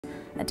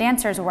A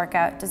dancer's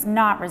workout does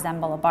not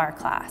resemble a bar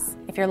class.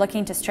 If you're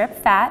looking to strip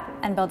fat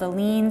and build a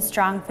lean,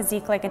 strong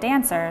physique like a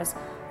dancer's,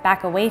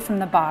 back away from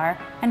the bar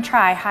and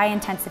try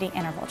high-intensity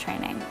interval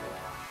training.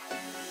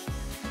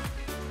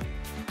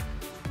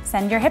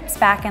 Send your hips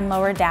back and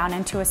lower down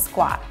into a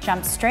squat.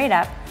 Jump straight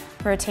up,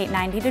 rotate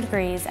 90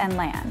 degrees, and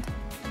land.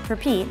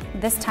 Repeat,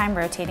 this time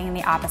rotating in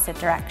the opposite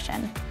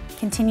direction.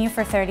 Continue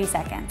for 30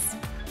 seconds.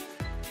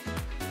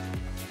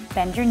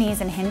 Bend your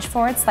knees and hinge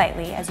forward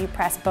slightly as you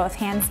press both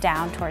hands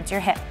down towards your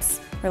hips.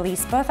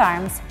 Release both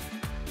arms.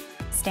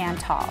 Stand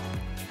tall.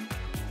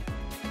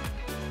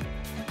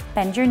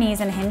 Bend your knees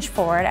and hinge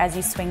forward as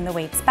you swing the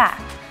weights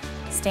back.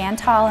 Stand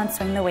tall and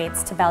swing the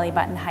weights to belly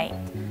button height.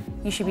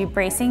 You should be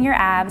bracing your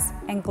abs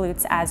and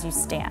glutes as you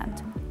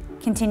stand.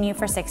 Continue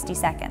for 60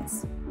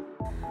 seconds.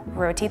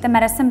 Rotate the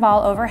medicine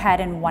ball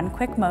overhead in one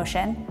quick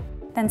motion,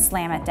 then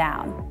slam it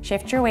down.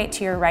 Shift your weight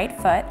to your right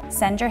foot,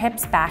 send your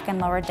hips back and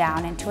lower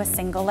down into a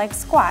single leg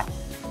squat.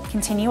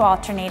 Continue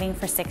alternating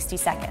for 60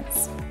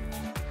 seconds.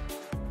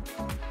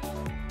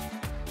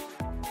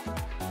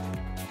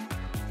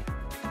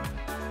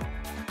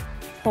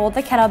 Hold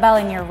the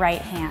kettlebell in your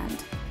right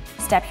hand.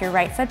 Step your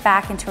right foot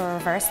back into a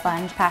reverse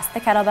lunge, pass the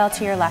kettlebell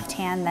to your left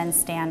hand, then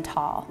stand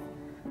tall.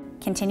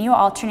 Continue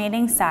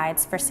alternating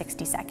sides for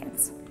 60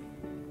 seconds.